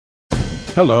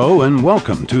Hello and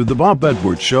welcome to the Bob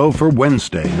Edwards Show for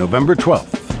Wednesday, November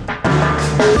 12th.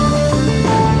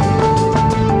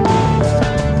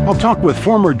 I'll talk with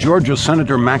former Georgia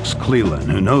Senator Max Cleland,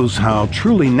 who knows how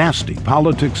truly nasty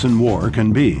politics and war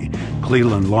can be.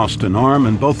 Cleland lost an arm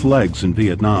and both legs in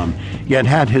Vietnam, yet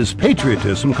had his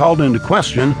patriotism called into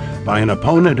question by an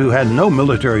opponent who had no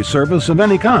military service of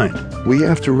any kind. We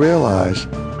have to realize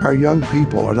our young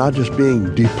people are not just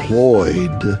being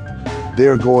deployed,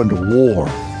 they're going to war.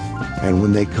 And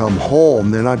when they come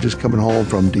home, they're not just coming home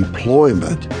from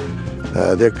deployment,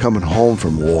 they're coming home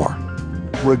from war.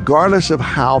 Regardless of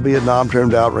how Vietnam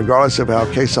turned out, regardless of how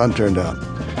Khe Sanh turned out,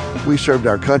 we served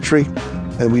our country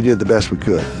and we did the best we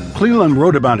could. Cleland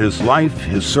wrote about his life,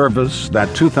 his service,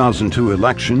 that 2002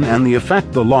 election, and the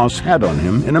effect the loss had on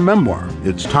him in a memoir.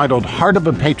 It's titled Heart of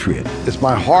a Patriot. It's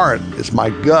my heart, it's my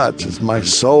guts, it's my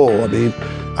soul. I mean,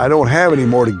 I don't have any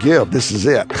more to give. This is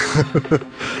it.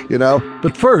 You know?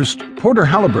 But first, Porter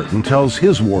Halyburton tells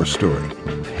his war story.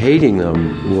 Hating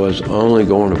them was only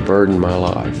going to burden my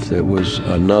life. It was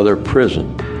another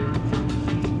prison.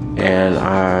 And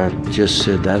I just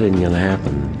said, that ain't going to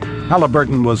happen.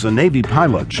 Halyburton was a Navy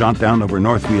pilot shot down over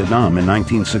North Vietnam in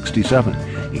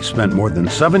 1967. He spent more than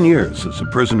 7 years as a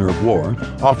prisoner of war,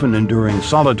 often enduring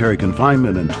solitary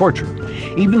confinement and torture,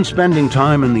 even spending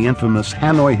time in the infamous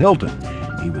Hanoi Hilton.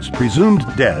 He was presumed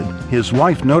dead, his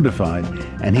wife notified,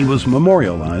 and he was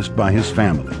memorialized by his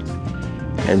family.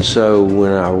 And so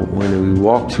when we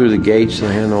walked through the gates of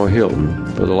the Hanoi Hilton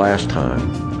for the last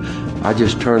time, I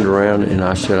just turned around and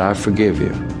I said, I forgive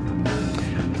you.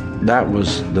 That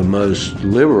was the most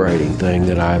liberating thing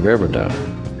that I've ever done.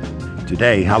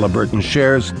 Today, Halyburton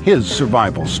shares his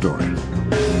survival story.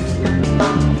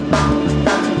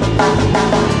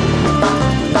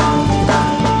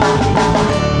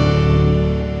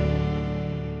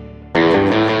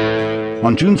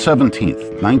 On June 17,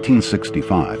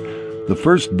 1965, the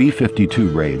first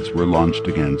B-52 raids were launched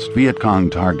against Viet Cong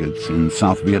targets in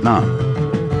South Vietnam.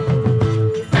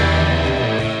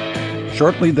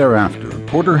 Shortly thereafter,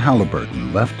 Porter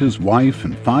Halyburton left his wife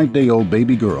and 5-day-old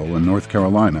baby girl in North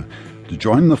Carolina to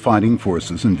join the fighting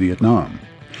forces in Vietnam.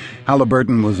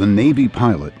 Halyburton was a Navy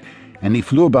pilot, and he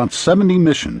flew about 70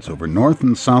 missions over North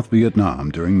and South Vietnam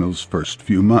during those first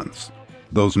few months.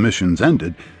 Those missions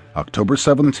ended October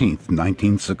 17,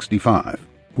 1965.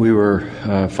 We were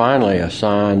finally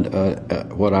assigned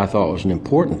what I thought was an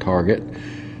important target,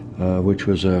 which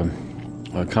was a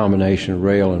combination of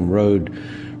rail and road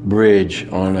bridge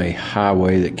on a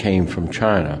highway that came from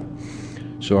China.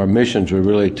 So our missions were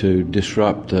really to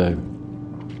disrupt the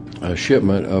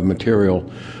shipment of material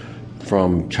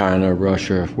from China,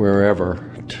 Russia, wherever,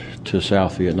 to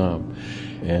South Vietnam.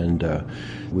 And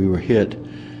we were hit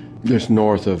just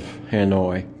north of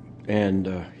Hanoi and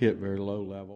hit very low level.